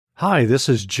Hi, this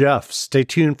is Jeff. Stay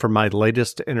tuned for my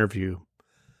latest interview.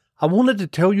 I wanted to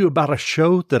tell you about a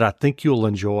show that I think you'll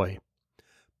enjoy.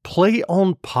 Play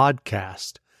On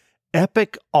Podcast,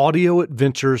 epic audio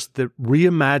adventures that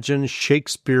reimagine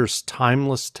Shakespeare's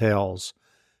timeless tales,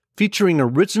 featuring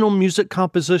original music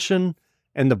composition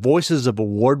and the voices of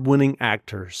award-winning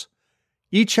actors.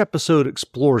 Each episode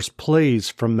explores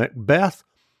plays from Macbeth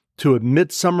to A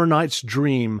Midsummer Night's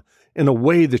Dream in a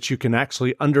way that you can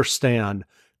actually understand,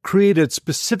 created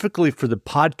specifically for the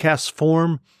podcast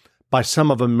form by some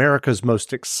of America's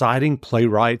most exciting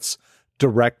playwrights,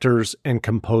 directors, and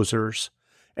composers,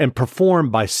 and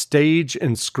performed by stage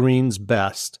and screen's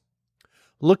best.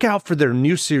 Look out for their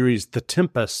new series, The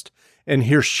Tempest, and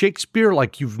hear Shakespeare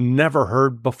like you've never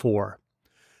heard before.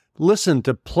 Listen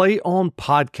to Play On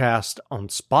Podcast on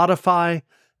Spotify,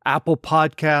 Apple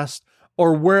Podcast,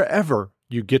 or wherever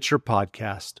you get your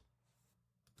podcast.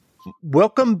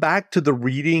 Welcome back to the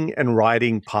Reading and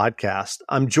Writing Podcast.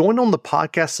 I'm joined on the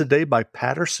podcast today by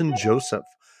Paterson Joseph,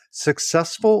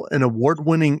 successful and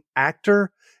award-winning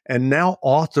actor and now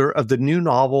author of the new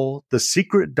novel, The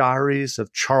Secret Diaries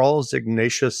of Charles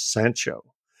Ignatius Sancho.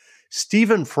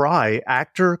 Stephen Fry,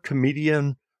 actor,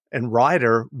 comedian, and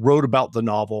writer, wrote about the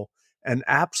novel, an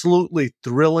absolutely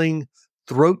thrilling,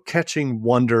 throat-catching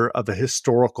wonder of a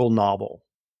historical novel.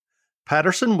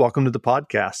 Paterson, welcome to the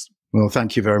podcast. Well,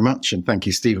 thank you very much. And thank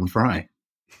you, Stephen Fry.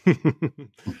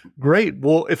 Great.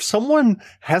 Well, if someone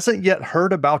hasn't yet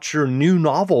heard about your new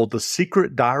novel, The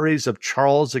Secret Diaries of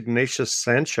Charles Ignatius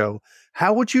Sancho,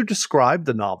 how would you describe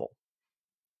the novel?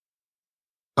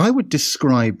 I would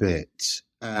describe it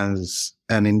as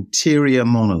an interior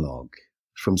monologue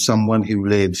from someone who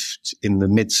lived in the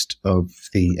midst of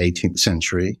the 18th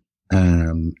century,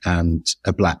 and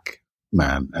a black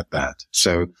man at that.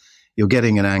 So you're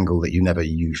getting an angle that you never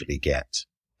usually get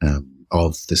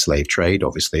of the slave trade.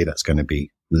 Obviously, that's going to be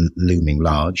looming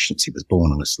large since he was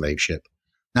born on a slave ship,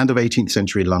 and of 18th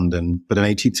century London, but an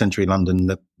 18th century London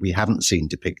that we haven't seen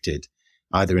depicted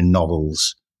either in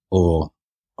novels or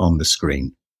on the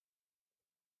screen.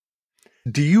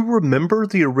 Do you remember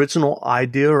the original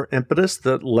idea or impetus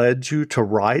that led you to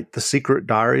write The Secret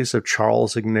Diaries of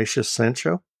Charles Ignatius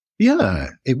Sancho? Yeah,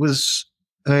 it was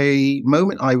a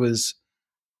moment I was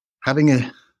having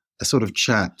a sort of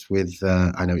chat with,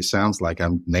 I know it sounds like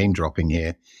I'm name dropping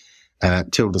here,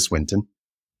 Tilda Swinton.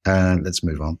 Let's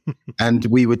move on. And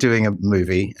we were doing a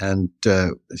movie and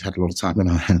had a lot of time in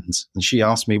our hands. And she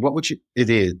asked me,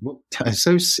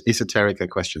 so esoteric her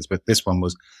questions, but this one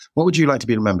was, what would you like to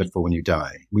be remembered for when you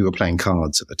die? We were playing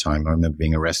cards at the time. I remember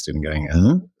being arrested and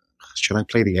going, should I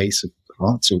play the ace of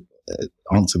hearts to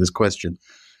answer this question?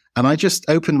 And I just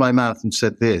opened my mouth and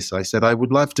said this. I said, I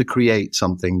would love to create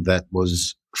something that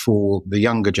was for the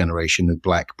younger generation of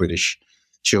Black British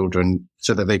children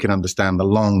so that they can understand the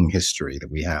long history that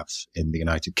we have in the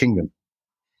United Kingdom,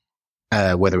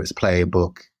 whether it's a play, a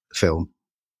book, a film.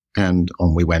 And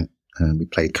on we went and we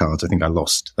played cards. I think I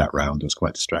lost that round. I was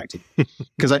quite distracted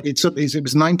because it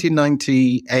was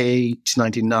 1998,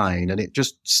 99, and it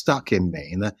just stuck in me.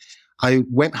 And I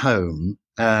went home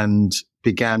and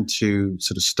began to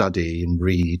sort of study and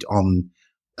read on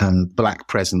Black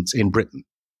presence in Britain.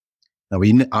 Now,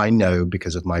 I know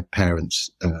because of my parents'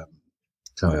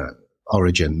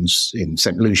 origins in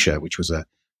St. Lucia, which was a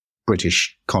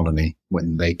British colony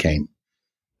when they came,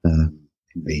 in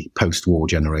the post-war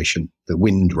generation, the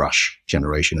Windrush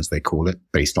generation, as they call it,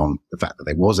 based on the fact that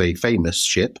there was a famous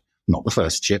ship, not the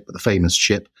first ship, but the famous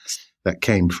ship that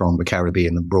came from the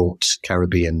Caribbean and brought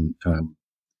Caribbean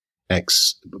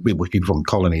people from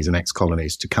colonies and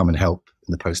ex-colonies to come and help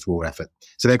in the post-war effort.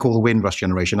 So they're called the Windrush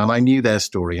generation. And I knew their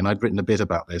story and I'd written a bit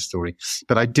about their story,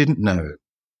 but I didn't know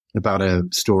about a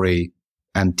story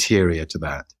anterior to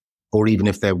that, or even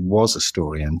if there was a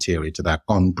story anterior to that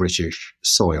on British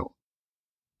soil.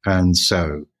 And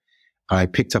so I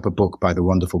picked up a book by the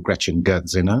wonderful Gretchen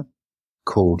Gertziner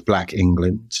called Black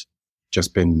England,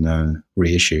 just been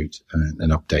reissued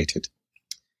and updated.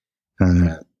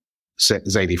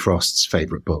 Zadie Frost's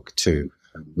favorite book too.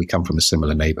 We come from a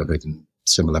similar neighborhood and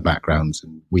similar backgrounds.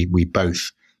 And we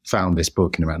both found this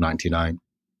book in around 99.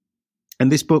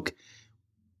 And this book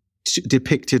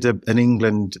depicted an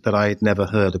England that I had never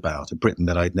heard about, a Britain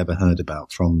that I'd never heard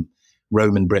about, from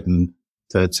Roman Britain,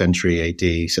 3rd century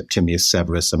AD, Septimius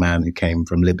Severus, a man who came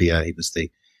from Libya. He was the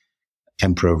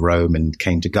emperor of Rome and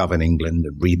came to govern England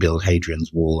and rebuild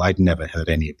Hadrian's Wall. I'd never heard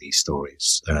any of these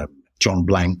stories. John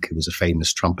Blank, who was a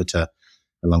famous trumpeter,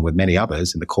 along with many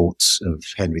others in the courts of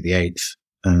Henry VIII.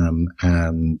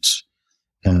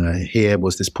 Here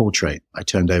was this portrait. I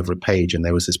turned over a page and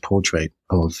there was this portrait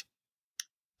of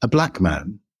a black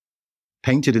man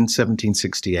painted in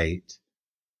 1768,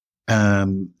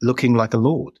 looking like a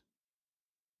lord.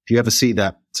 If you ever see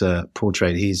that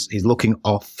portrait, he's looking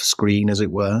off screen, as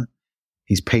it were.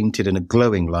 He's painted in a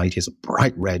glowing light. He has a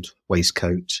bright red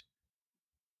waistcoat,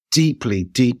 deeply,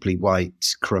 deeply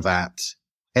white cravat,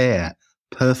 hair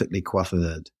perfectly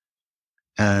coiffured.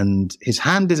 And his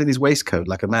hand is in his waistcoat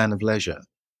like a man of leisure.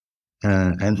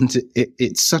 And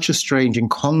it's such a strange,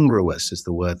 incongruous is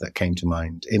the word that came to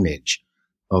mind, image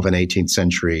of an 18th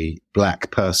century black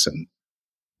person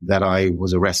that I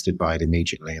was arrested by it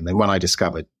immediately. And then when I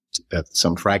discovered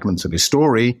some fragments of his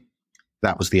story,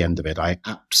 that was the end of it. I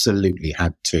absolutely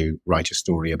had to write a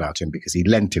story about him because he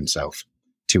lent himself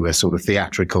to a sort of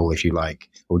theatrical, if you like,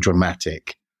 or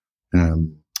dramatic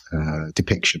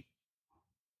depiction.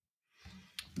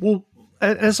 Well,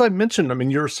 as I mentioned, I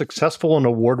mean, you're a successful and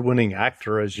award-winning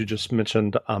actor, as you just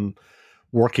mentioned,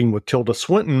 working with Tilda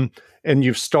Swinton, and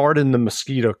you've starred in The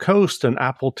Mosquito Coast, an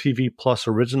Apple TV Plus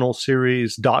original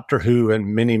series, Doctor Who,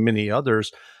 and many, many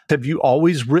others. Have you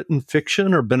always written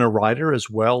fiction or been a writer as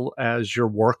well as your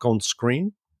work on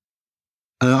screen?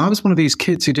 I was one of these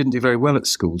kids who didn't do very well at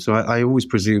school, so I always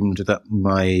presumed that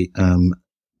my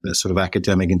sort of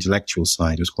academic intellectual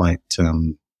side was quite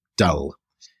dull.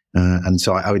 And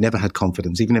so I never had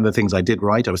confidence. Even in the things I did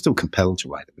write, I was still compelled to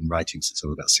write. I've been writing since I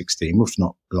was about 16, if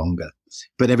not longer.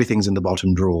 But everything's in the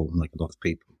bottom drawer, like a lot of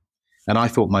people. And I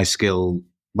thought my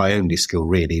only skill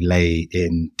really lay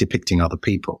in depicting other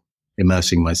people,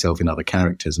 immersing myself in other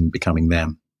characters and becoming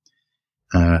them.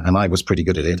 And I was pretty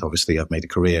good at it. Obviously, I've made a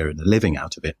career and a living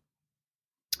out of it.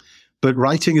 But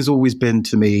writing has always been,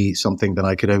 to me, something that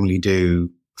I could only do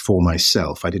for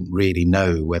myself. I didn't really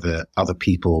know whether other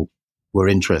people were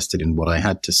interested in what I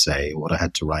had to say, or what I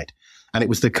had to write. And it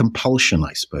was the compulsion,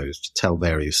 I suppose, to tell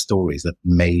various stories that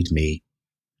made me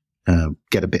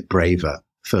get a bit braver.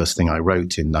 First thing I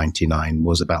wrote in 99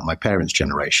 was about my parents'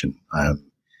 generation.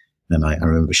 And I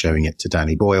remember showing it to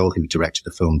Danny Boyle, who directed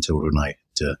the film Tilda and I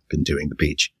had been doing The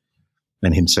Beach.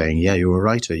 And him saying, yeah, you're a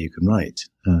writer, you can write.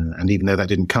 And even though that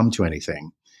didn't come to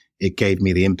anything, it gave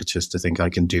me the impetus to think I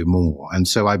can do more. And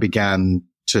so I began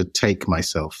to take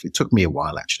myself, it took me a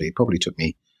while actually, it probably took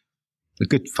me a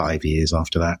good 5 years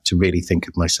after that to really think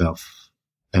of myself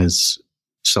as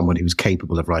someone who was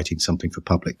capable of writing something for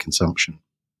public consumption.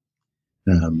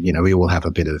 We all have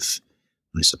a bit of,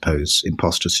 I suppose,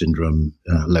 imposter syndrome,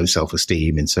 low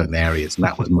self-esteem in certain areas, and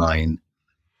that was mine.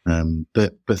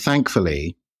 But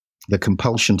thankfully, the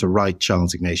compulsion to write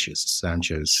Charles Ignatius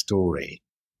Sancho's story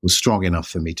was strong enough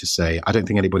for me to say, I don't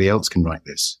think anybody else can write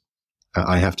this.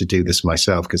 I have to do this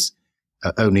myself because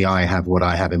only I have what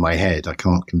I have in my head. I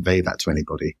can't convey that to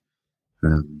anybody.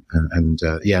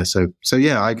 So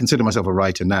I consider myself a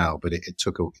writer now, but it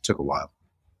took a while.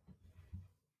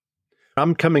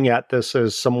 I'm coming at this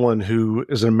as someone who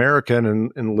is an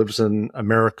American and lives in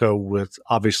America with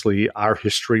obviously our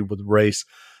history with race.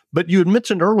 But you had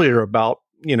mentioned earlier about,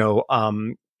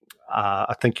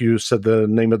 I think you said the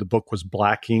name of the book was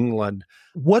Black England.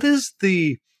 What is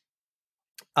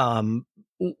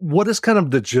kind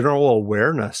of the general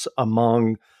awareness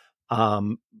among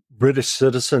British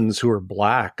citizens who are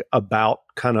Black about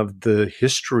kind of the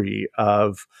history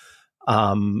of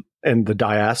and the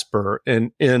diaspora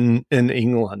in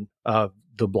England of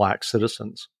the Black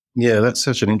citizens? Yeah, that's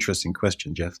such an interesting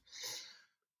question, Jeff.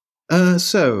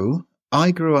 So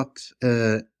I grew up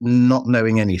not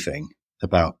knowing anything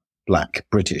about Black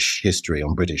British history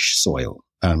on British soil.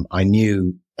 I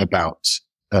knew about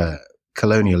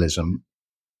colonialism.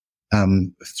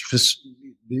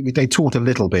 They taught a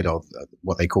little bit of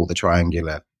what they call the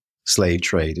triangular slave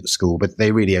trade at school, but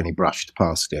they really only brushed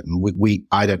past it. And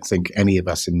I don't think any of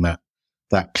us in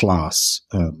that class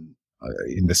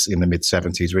in the mid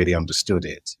 70s really understood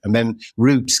it. And then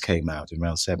Roots came out in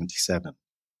around 77.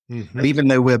 Mm-hmm. And even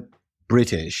though we're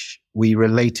British, we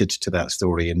related to that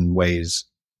story in ways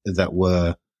that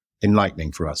were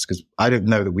enlightening for us, because I don't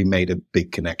know that we made a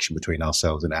big connection between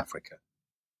ourselves and Africa.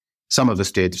 Some of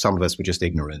us did. Some of us were just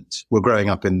ignorant. We're growing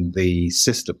up in the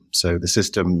system. So the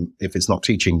system, if it's not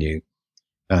teaching you,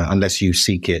 unless you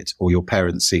seek it or your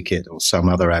parents seek it or some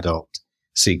other adult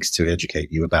seeks to educate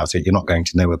you about it, you're not going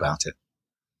to know about it.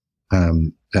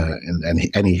 And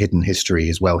any hidden history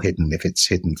is well hidden if it's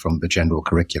hidden from the general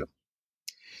curriculum.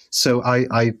 So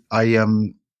I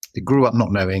grew up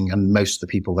not knowing, and most of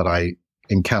the people that I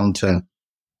encounter,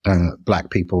 Black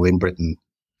people in Britain,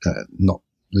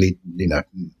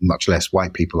 much less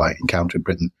white people I encounter in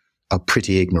Britain, are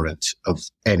pretty ignorant of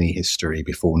any history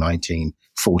before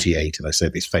 1948. And I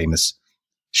said this famous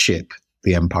ship,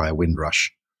 the Empire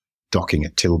Windrush, docking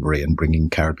at Tilbury and bringing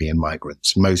Caribbean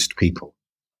migrants. Most people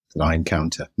that I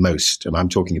encounter most. And I'm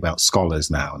talking about scholars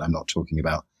now, and I'm not talking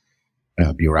about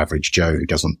your average Joe who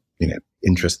doesn't,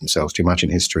 interest themselves too much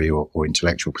in history or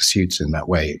intellectual pursuits in that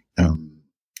way.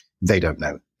 They don't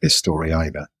know this story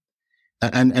either.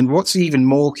 And what's even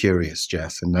more curious,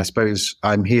 Jeff, and I suppose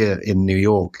I'm here in New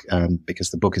York because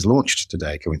the book is launched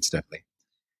today, coincidentally,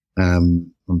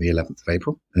 on the 11th of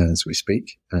April, as we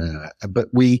speak. But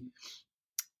we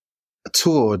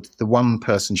toured the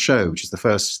one-person show, which is the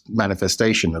first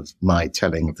manifestation of my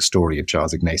telling of the story of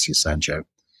Charles Ignatius Sancho.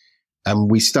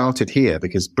 And we started here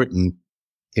because Britain,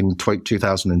 in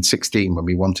 2016, when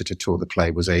we wanted to tour the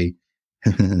play, was it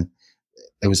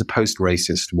was a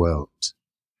post-racist world.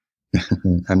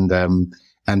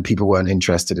 And people weren't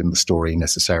interested in the story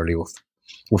necessarily or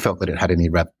felt that it had any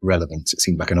relevance. It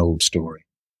seemed like an old story.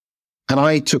 And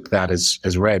I took that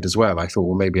as read as well. I thought,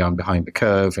 well, maybe I'm behind the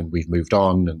curve and we've moved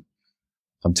on and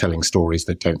I'm telling stories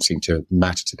that don't seem to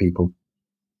matter to people,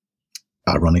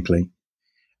 ironically.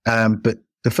 But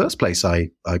the first place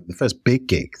the first big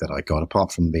gig that I got,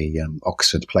 apart from the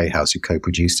Oxford Playhouse, who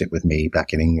co-produced it with me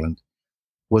back in England,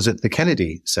 was at the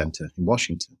Kennedy Center in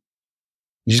Washington,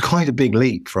 which is quite a big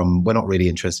leap from we're not really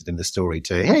interested in the story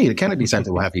to, hey, the Kennedy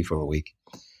Center will have you for a week.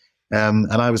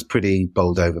 And I was pretty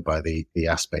bowled over by the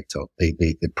aspect of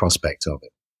the prospect of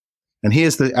it. And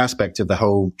here's the aspect of the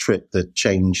whole trip that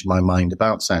changed my mind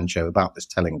about Sancho, about this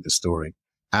telling of the story,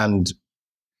 and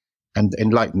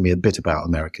enlightened me a bit about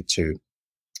America too,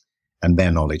 and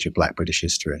their knowledge of Black British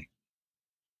history.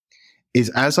 Is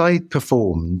as I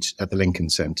performed at the Lincoln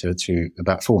Center to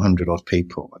about 400 odd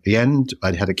people, at the end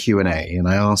I had a Q&A and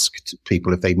I asked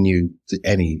people if they knew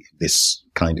any of this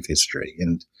kind of history,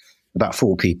 and about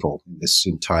 4 people in this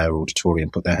entire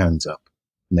auditorium put their hands up,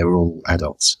 and they were all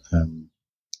adults.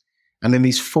 And then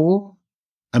these 4,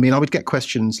 I would get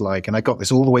questions like, and I got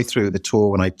this all the way through the tour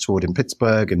when I toured in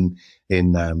Pittsburgh and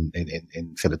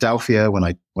in Philadelphia, when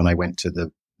I went to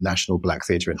the National Black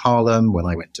Theatre in Harlem, when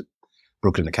I went to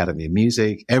Brooklyn Academy of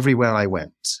Music, everywhere I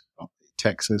went,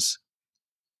 Texas,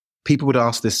 people would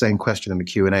ask this same question in the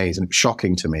Q&As, and it was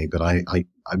shocking to me, but I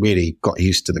really got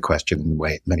used to the question in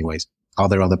many ways. Are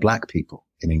there other Black people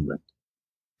in England?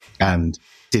 And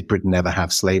did Britain ever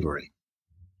have slavery?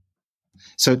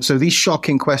 So these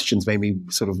shocking questions made me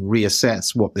sort of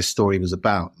reassess what this story was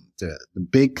about. The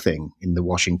big thing in the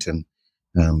Washington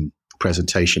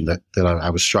presentation that I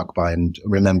was struck by and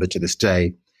remember to this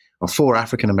day are 4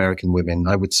 African-American women.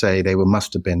 I would say they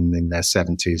must have been in their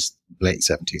 70s, late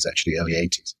 70s, actually, early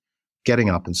 80s, getting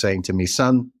up and saying to me,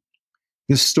 son,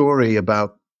 this story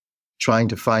about trying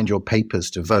to find your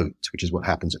papers to vote, which is what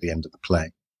happens at the end of the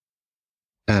play.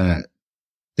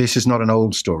 This is not an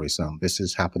old story, son. This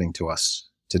is happening to us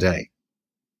today.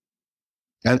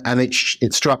 And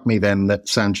it struck me then that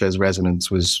Sancho's resonance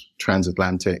was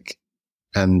transatlantic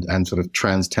and sort of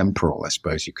transtemporal, I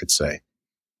suppose you could say,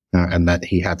 and that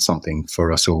he had something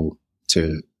for us all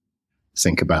to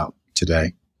think about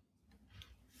today.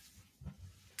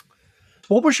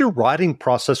 What was your writing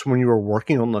process when you were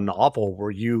working on the novel?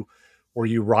 Were you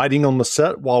writing on the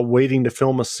set while waiting to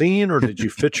film a scene, or did you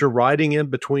fit your writing in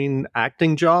between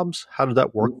acting jobs? How did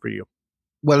that work for you?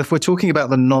 Well, if we're talking about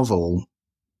the novel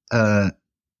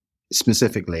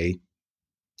specifically,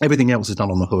 everything else is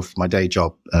done on the hoof. My day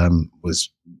job was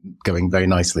going very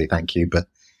nicely, thank you. But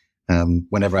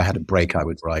whenever I had a break, I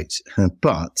would write.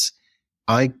 But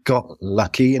I got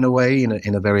lucky in a way,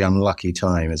 in a very unlucky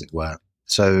time, as it were.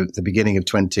 So the beginning of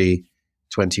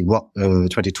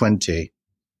 2020,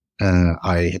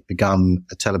 I had begun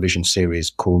a television series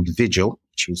called Vigil,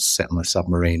 which was set on a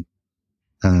submarine.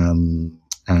 And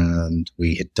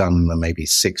we had done maybe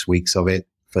 6 weeks of it,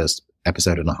 first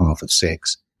episode and a half of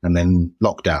 6. And then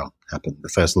lockdown happened, the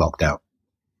first lockdown.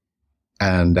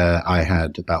 And I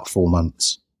had about 4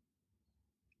 months.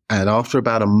 And after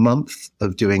about a month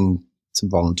of doing some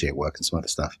volunteer work and some other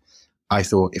stuff, I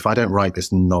thought, if I don't write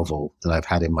this novel that I've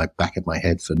had in my back of my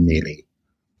head for nearly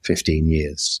 15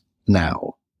 years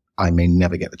now, I may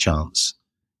never get the chance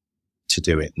to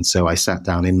do it. And so I sat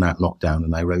down in that lockdown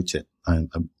and I wrote it. I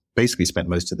basically spent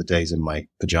most of the days in my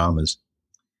pajamas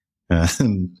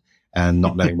and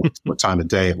not knowing what time of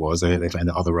day it was. I find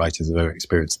that other writers have ever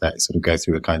experienced that. Sort of go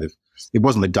through a kind of, it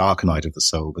wasn't a dark night of the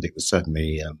soul, but it was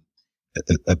certainly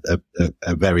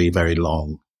a very, very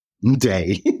long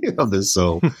day of the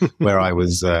soul where I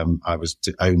was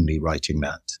only writing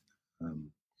that.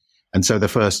 And so the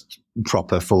first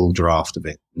proper full draft of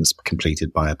it was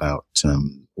completed by about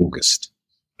August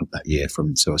of that year.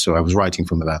 So I was writing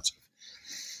from about,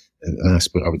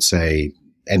 I would say,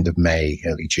 end of May,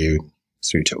 early June,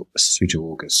 through to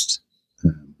August,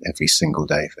 every single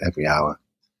day, for every hour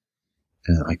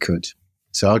I could.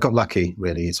 So I got lucky,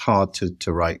 really. It's hard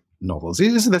to write novels.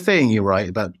 This is the thing you write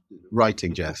about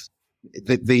writing, Jeff.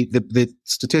 The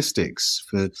statistics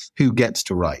for who gets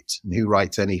to write and who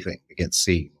writes anything that gets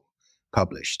seen,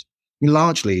 published,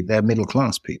 largely they're middle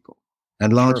class people,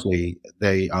 and largely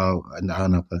they are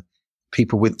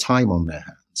people with time on their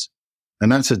hands,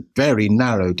 and that's a very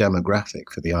narrow demographic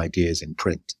for the ideas in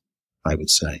print, I would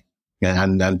say,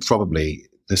 and probably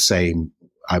the same.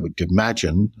 I would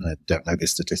imagine, I don't know the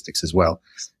statistics as well,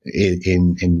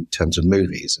 in terms of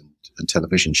movies and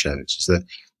television shows, is that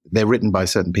they're written by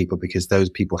certain people because those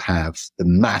people have the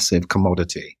massive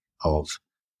commodity of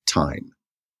time,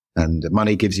 and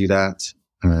money gives you that.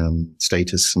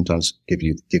 Status sometimes gives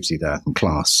you that, and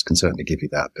class can certainly give you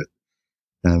that. But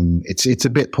it's a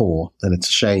bit poor, and it's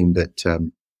a shame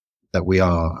that we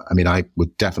are. I mean, I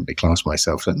would definitely class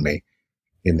myself certainly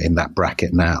in that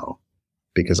bracket now,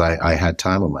 because I had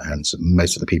time on my hands.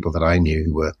 Most of the people that I knew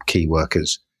who were key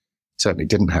workers certainly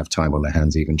didn't have time on their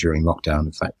hands even during lockdown.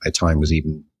 In fact, their time was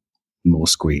even more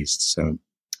squeezed. So,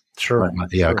 sure.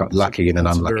 Yeah, I got lucky in an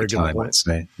unlucky time, I'd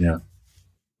say. Yeah.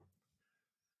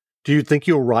 Do you think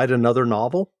you'll write another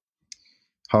novel?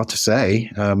 Hard to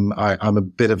say. I'm a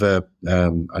bit of a,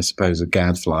 I suppose, a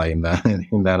gadfly in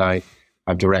that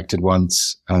I've directed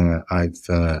once.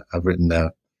 I've written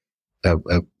a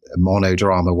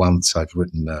monodrama once. I've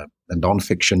written a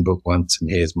non-fiction book once, and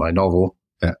here's my novel.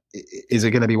 Is it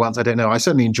going to be once? I don't know. I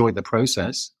certainly enjoyed the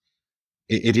process.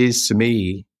 It is, to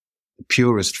me, the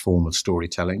purest form of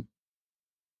storytelling.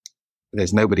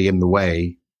 There's nobody in the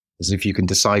way. As if you can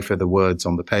decipher the words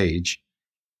on the page,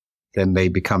 then they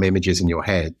become images in your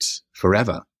head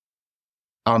forever,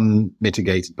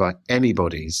 unmitigated by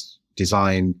anybody's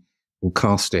design or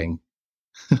casting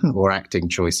or acting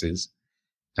choices.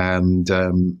 And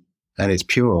it's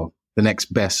pure. The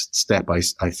next best step,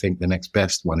 I think the next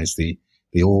best one is the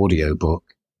audio book,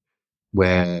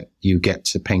 where you get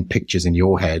to paint pictures in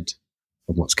your head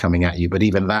of what's coming at you. But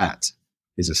even that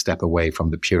is a step away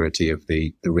from the purity of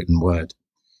the written word.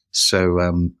 So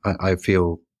I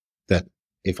feel that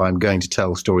if I'm going to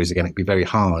tell stories again, it'd be very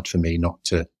hard for me not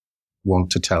to want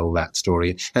to tell that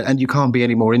story. And you can't be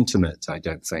any more intimate, I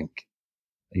don't think.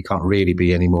 You can't really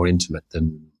be any more intimate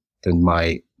than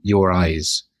your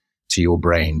eyes to your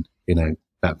brain. You know,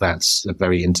 that's a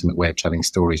very intimate way of telling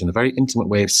stories, and a very intimate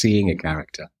way of seeing a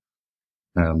character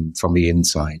from the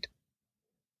inside.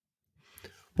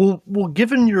 Well,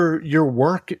 given your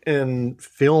work in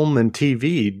film and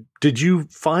TV, did you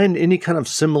find any kind of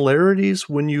similarities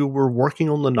when you were working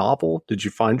on the novel? Did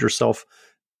you find yourself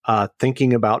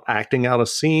thinking about acting out a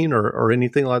scene or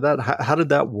anything like that? How did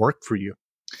that work for you?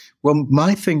 Well,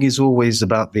 my thing is always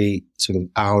about the sort of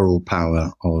oral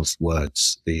power of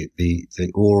words, the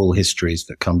oral histories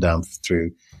that come down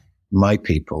through my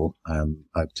people.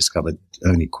 I've discovered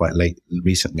only quite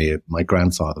recently, my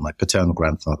grandfather, my paternal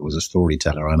grandfather, was a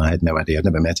storyteller, and I had no idea. I'd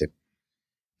never met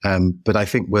him. But I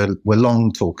think we're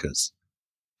long talkers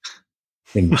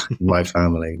in my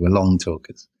family. We're long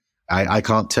talkers. I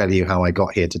can't tell you how I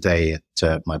got here today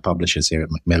at my publishers here at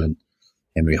Macmillan,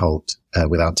 Henry Holt,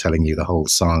 without telling you the whole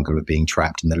saga of being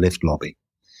trapped in the lift lobby.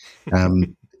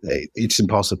 It's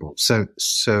impossible.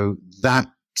 So that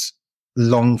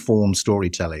long form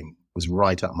storytelling was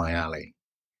right up my alley.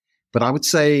 But I would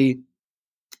say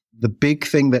the big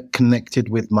thing that connected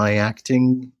with my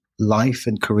acting life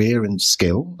and career and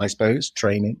skill, I suppose,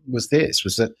 training, was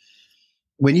that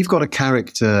when you've got a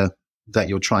character that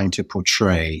you're trying to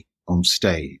portray on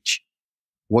stage,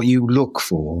 what you look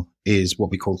for is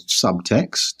what we call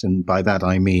subtext. And by that,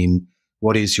 I mean,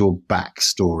 what is your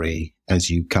backstory as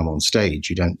you come on stage?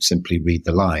 You don't simply read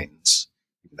the lines.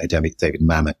 David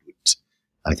Mamet would,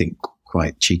 I think,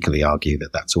 quite cheekily argue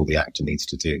that that's all the actor needs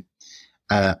to do.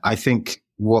 I think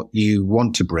what you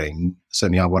want to bring,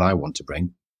 certainly what I want to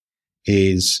bring,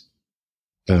 is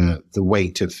the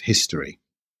weight of history.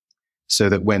 So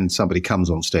that when somebody comes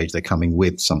on stage, they're coming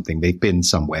with something. They've been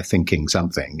somewhere thinking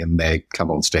something, and they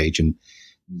come on stage, and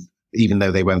even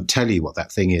though they won't tell you what that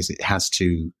thing is, it has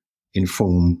to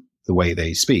inform the way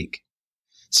they speak.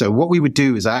 So what we would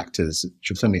do as actors,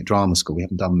 certainly at drama school, we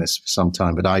haven't done this for some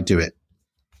time, but I do it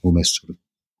almost sort of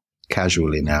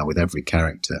casually now with every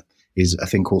character, is a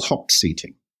thing called hot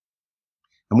seating.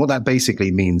 And what that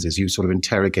basically means is you sort of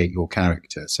interrogate your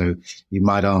character. So you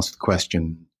might ask the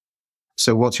question,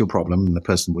 so what's your problem? And the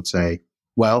person would say,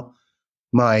 well,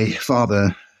 my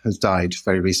father has died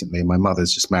very recently, and my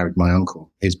mother's just married my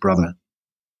uncle, his brother.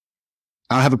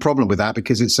 I have a problem with that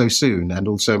because it's so soon. And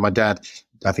also my dad,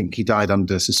 I think he died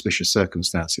under suspicious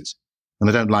circumstances. And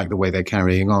I don't like the way they're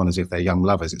carrying on as if they're young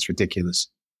lovers. It's ridiculous.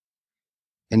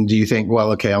 And do you think,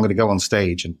 well, okay, I'm going to go on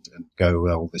stage and go,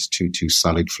 well, this too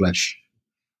solid flesh,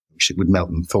 which would melt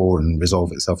and thaw and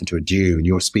resolve itself into a dew. And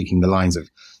you're speaking the lines of,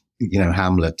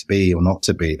 Hamlet, to be or not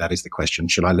to be. That is the question.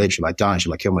 Should I live? Should I die?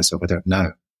 Should I kill myself? I don't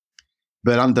know.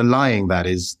 But underlying that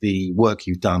is the work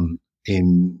you've done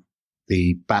in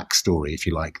the backstory, if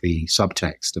you like, the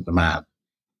subtext of the man,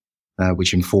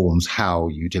 which informs how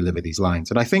you deliver these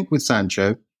lines. And I think with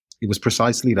Sancho, it was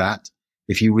precisely that.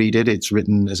 If you read it, it's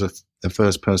written as a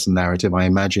first-person narrative. I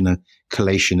imagine a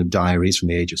collation of diaries from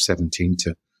the age of 17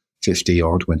 to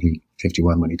 51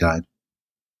 when he died,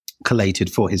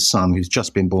 collated for his son who's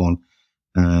just been born.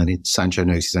 And Sancho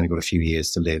knows he's only got a few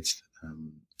years to live.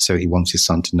 So he wants his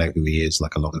son to know who he is,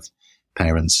 like a lot of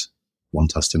parents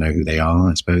want us to know who they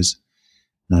are, I suppose.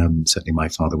 Certainly my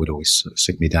father would always sort of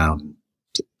sit me down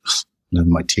in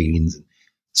my teens and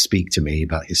speak to me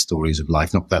about his stories of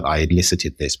life. Not that I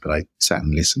elicited this, but I sat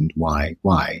and listened. Why?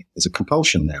 There's a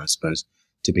compulsion there, I suppose,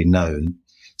 to be known.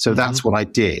 So that's what I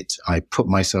did. I put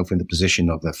myself in the position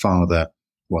of the father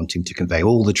wanting to convey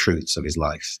all the truths of his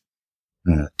life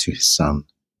to his son,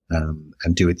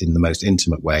 and do it in the most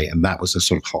intimate way. And that was a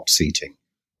sort of hot seating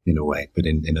in a way, but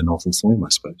in a novel form, I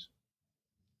suppose.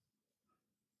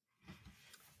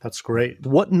 That's great.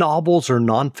 What novels or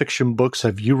nonfiction books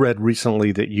have you read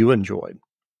recently that you enjoyed?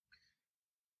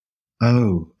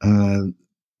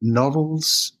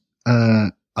 Novels.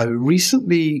 I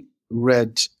recently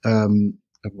read a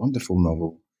wonderful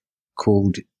novel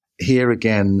called Here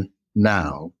Again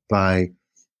Now by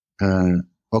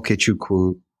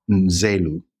Okechukwu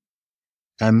Nzelu.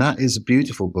 And that is a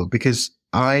beautiful book because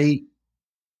I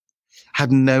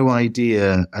had no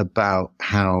idea about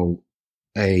how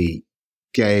a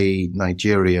gay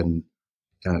Nigerian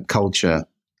culture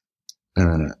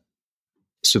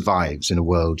survives in a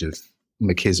world of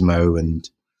machismo and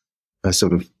a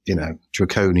sort of,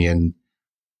 draconian,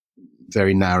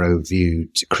 very narrow view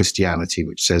to Christianity,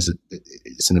 which says that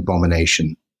it's an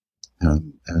abomination.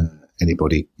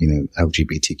 Anybody,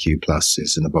 LGBTQ plus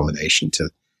is an abomination to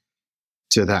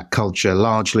that culture,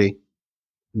 largely,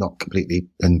 not completely,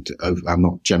 and I'm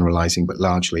not generalizing, but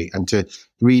largely. And to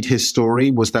read his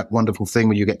story was that wonderful thing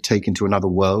when you get taken to another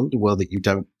world, a world that you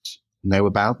don't know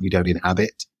about, you don't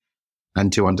inhabit,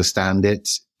 and to understand it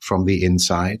from the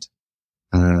inside,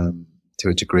 to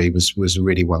a degree was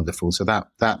really wonderful. So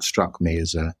that struck me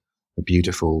as a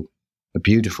beautiful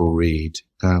read.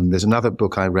 There's another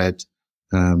book I read,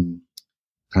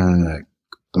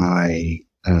 by,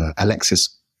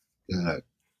 Alexis,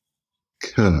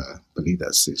 Kerr, I believe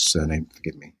that's his surname,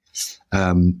 forgive me.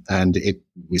 And it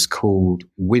was called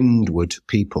Windward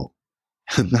People.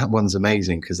 And that one's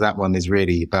amazing because that one is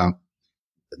really about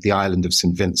the island of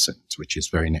St. Vincent, which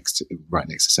is right next to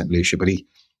St. Lucia. But he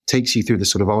takes you through the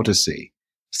sort of odyssey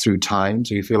through time.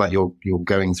 So you feel like you're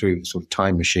going through a sort of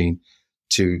time machine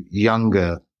to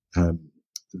younger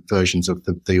versions of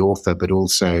the author, but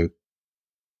also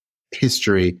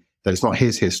history that it's not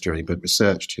his history, but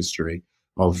researched history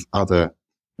of other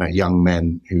young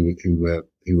men who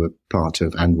were part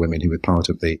of, and women who were part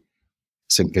of the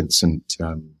St. Vincent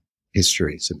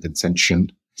history, St.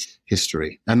 Vincentian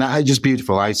history. And that is just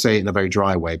beautiful. I say it in a very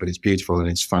dry way, but it's beautiful and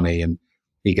it's funny. And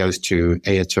he goes to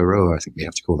Aotearoa, I think we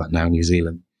have to call that now, New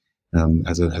Zealand,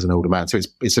 as an older man. So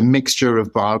it's a mixture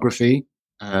of biography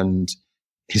and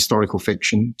historical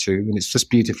fiction too. And it's just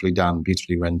beautifully done,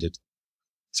 beautifully rendered.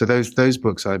 So those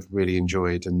books I've really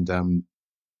enjoyed. And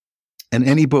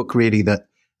any book really that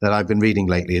I've been reading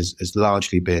lately has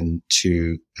largely been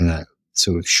to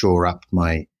sort of shore up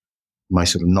my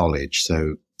sort of knowledge.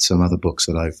 So some other books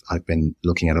that I've been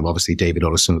looking at are obviously David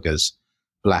Olusoga's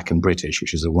Black and British,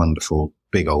 which is a wonderful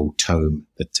big old tome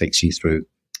that takes you through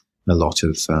a lot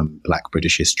of Black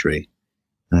British history.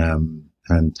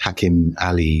 And Hakim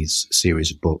Ali's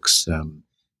series of books,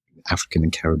 African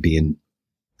and Caribbean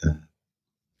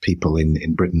people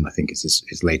in Britain, I think is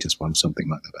his latest one, something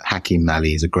like that. But Hakim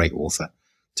Ali is a great author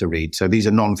to read. So these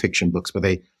are non-fiction books, but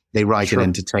they write in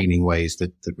entertaining ways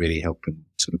that really help and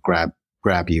sort of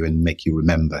grab you and make you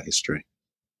remember history.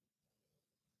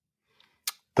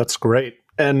 That's great.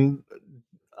 And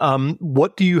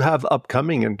what do you have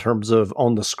upcoming in terms of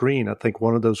on the screen? I think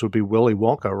one of those would be Willy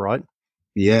Wonka, right?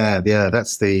 Yeah,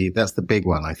 that's the big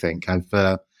one. I think I've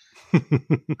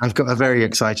got very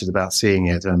excited about seeing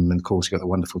it. And of course, you've got the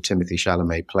wonderful Timothée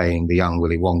Chalamet playing the young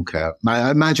Willy Wonka. I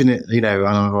imagine it,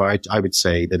 I would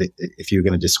say that if you were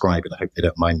going to describe it, I hope they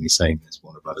don't mind me saying this,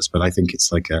 Warner Brothers, but I think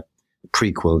it's like a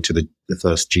prequel to the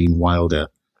first Gene Wilder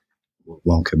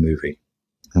Wonka movie.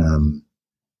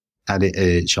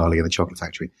 And Charlie and the Chocolate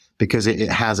Factory, because it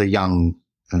has a young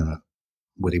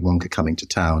Willy Wonka coming to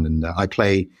town. And I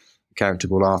play a character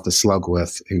called Arthur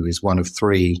Slugworth, who is one of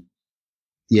three.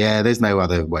 Yeah, there's no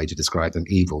other way to describe them.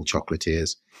 Evil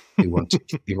chocolatiers who want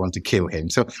to kill him.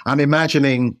 So I'm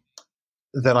imagining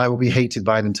that I will be hated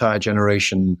by an entire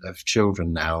generation of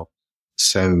children now.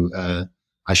 So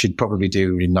I should probably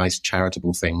do really nice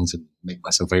charitable things and make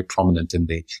myself very prominent in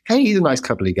the, hey, he's a nice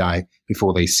cuddly guy,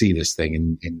 before they see this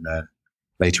thing in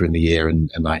later in the year,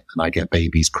 and I get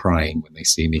babies crying when they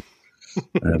see me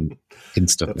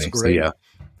instantly. That's great. So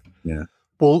yeah.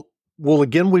 Well,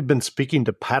 again, we've been speaking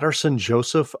to Paterson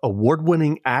Joseph,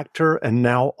 award-winning actor and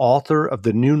now author of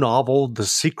the new novel, The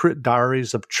Secret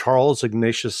Diaries of Charles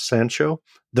Ignatius Sancho.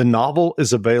 The novel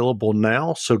is available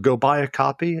now, so go buy a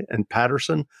copy. And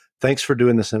Paterson, thanks for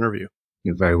doing this interview.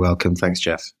 You're very welcome. Thanks,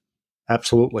 Jeff.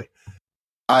 Absolutely.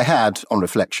 I had, on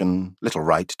reflection, little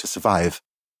right to survive.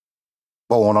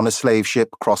 Born on a slave ship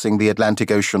crossing the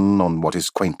Atlantic Ocean on what is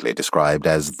quaintly described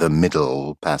as the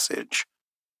Middle Passage.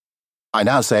 I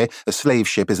now say a slave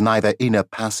ship is neither in a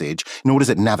passage, nor does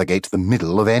it navigate the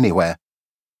middle of anywhere.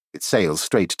 It sails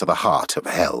straight to the heart of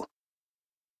hell.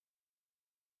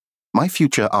 My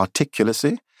future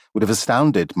articulacy would have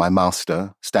astounded my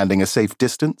master, standing a safe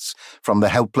distance from the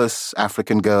helpless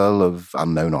African girl of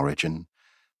unknown origin,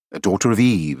 a daughter of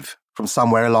Eve from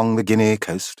somewhere along the Guinea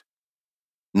coast.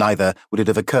 Neither would it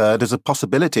have occurred as a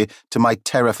possibility to my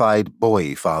terrified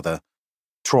boy father,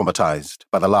 traumatized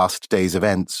by the last day's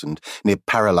events and near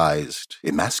paralyzed,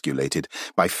 emasculated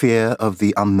by fear of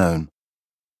the unknown.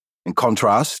 In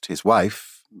contrast, his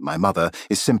wife, my mother,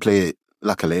 is simply,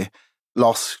 luckily,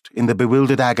 lost in the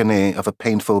bewildered agony of a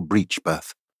painful breech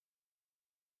birth.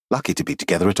 Lucky to be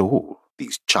together at all,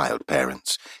 these child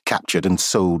parents, captured and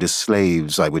sold as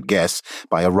slaves, I would guess,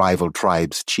 by a rival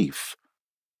tribe's chief.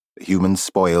 The human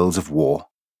spoils of war.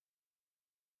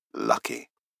 Lucky.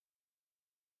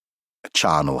 A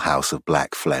charnel house of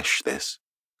black flesh, this,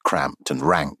 cramped and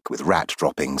rank with rat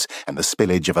droppings and the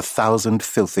spillage of 1,000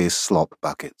 filthy slop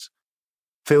buckets.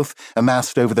 Filth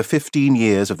amassed over the 15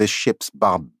 years of this ship's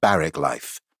barbaric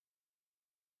life.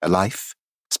 A life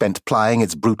spent plying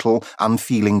its brutal,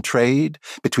 unfeeling trade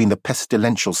between the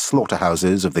pestilential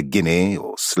slaughterhouses of the Guinea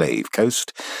or slave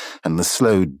coast and the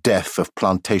slow death of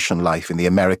plantation life in the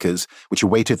Americas, which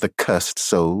awaited the cursed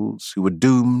souls who were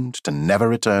doomed to never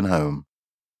return home.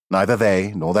 Neither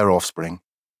they nor their offspring.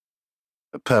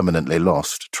 A permanently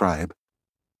lost tribe.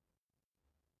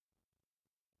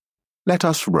 Let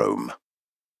us roam.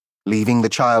 Leaving the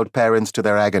child parents to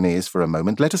their agonies for a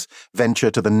moment, let us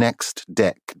venture to the next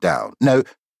deck down. No,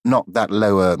 not that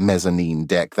lower mezzanine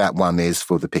deck. That one is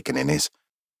for the pickaninnies.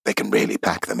 They can really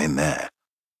pack them in there.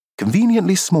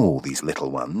 Conveniently small, these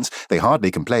little ones. They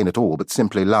hardly complain at all, but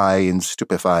simply lie in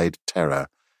stupefied terror.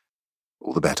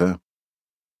 All the better.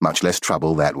 Much less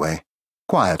trouble that way.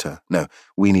 Quieter. No,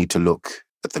 we need to look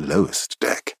at the lowest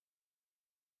deck.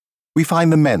 We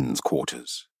find the men's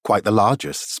quarters, quite the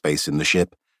largest space in the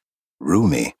ship.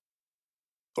 Roomy.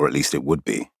 Or at least it would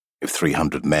be, if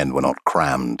 300 men were not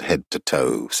crammed head to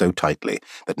toe so tightly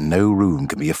that no room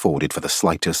can be afforded for the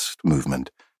slightest movement,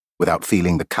 without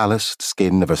feeling the calloused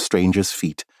skin of a stranger's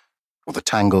feet, or the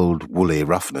tangled, woolly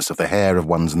roughness of the hair of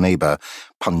one's neighbour,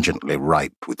 pungently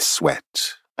ripe with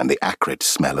sweat and the acrid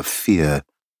smell of fear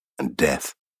and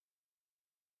death.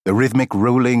 The rhythmic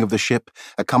rolling of the ship,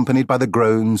 accompanied by the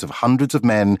groans of hundreds of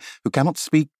men who cannot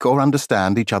speak or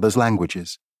understand each other's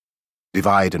languages.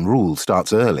 Divide and rule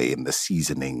starts early in the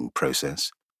seasoning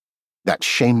process. That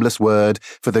shameless word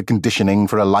for the conditioning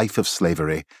for a life of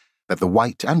slavery that the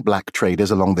white and black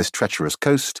traders along this treacherous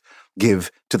coast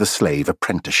give to the slave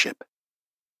apprenticeship.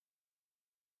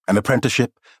 An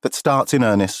apprenticeship that starts in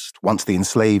earnest once the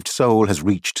enslaved soul has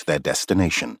reached their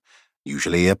destination,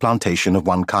 usually a plantation of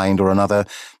one kind or another,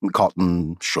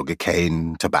 cotton,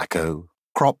 sugar-cane, tobacco,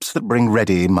 crops that bring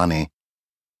ready money.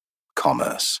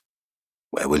 Commerce.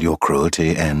 Where will your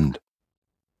cruelty end?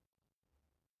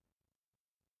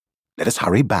 Let us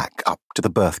hurry back up to the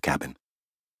berth cabin.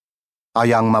 Our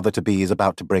young mother-to-be is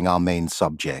about to bring our main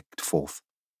subject forth.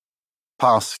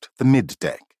 Past the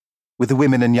mid-deck, with the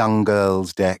women and young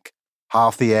girls' deck,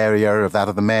 half the area of that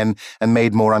of the men, and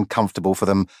made more uncomfortable for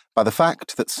them by the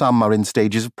fact that some are in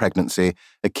stages of pregnancy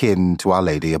akin to Our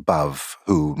Lady above,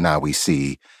 who, now we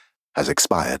see, has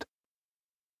expired.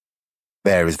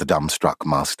 There is the dumbstruck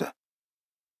master.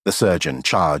 The surgeon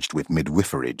charged with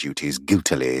midwifery duties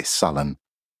guiltily sullen.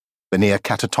 The near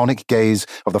catatonic gaze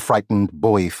of the frightened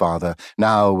boy-father,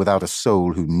 now without a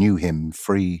soul who knew him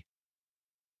free.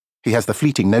 He has the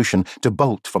fleeting notion to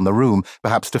bolt from the room,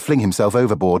 perhaps to fling himself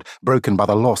overboard, broken by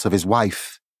the loss of his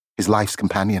wife, his life's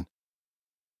companion.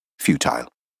 Futile.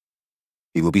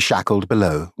 He will be shackled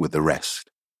below with the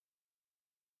rest.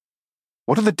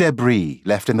 What are the debris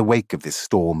left in the wake of this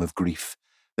storm of grief?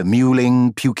 The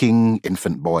mewling, puking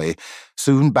infant boy,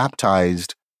 soon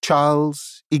baptized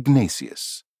Charles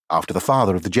Ignatius, after the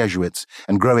father of the Jesuits,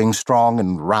 and growing strong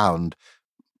and round,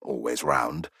 always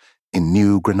round, in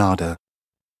New Granada.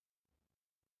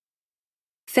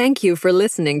 Thank you for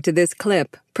listening to this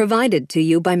clip, provided to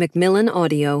you by Macmillan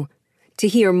Audio. To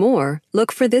hear more,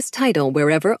 look for this title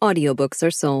wherever audiobooks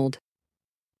are sold.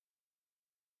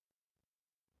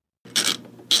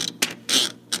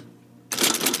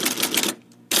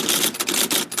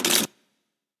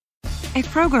 At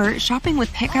Kroger, shopping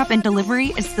with pickup and delivery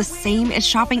is the same as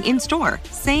shopping in-store.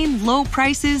 Same low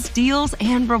prices, deals,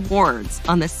 and rewards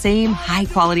on the same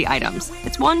high-quality items.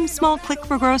 It's one small click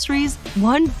for groceries,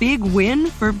 one big win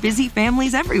for busy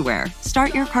families everywhere.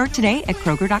 Start your cart today at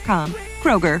Kroger.com.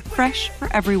 Kroger, fresh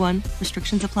for everyone.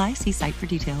 Restrictions apply. See site for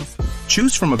details.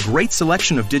 Choose from a great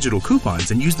selection of digital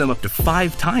coupons and use them up to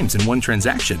 5 times in one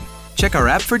transaction. Check our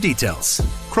app for details.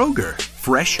 Kroger,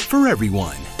 fresh for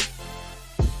everyone.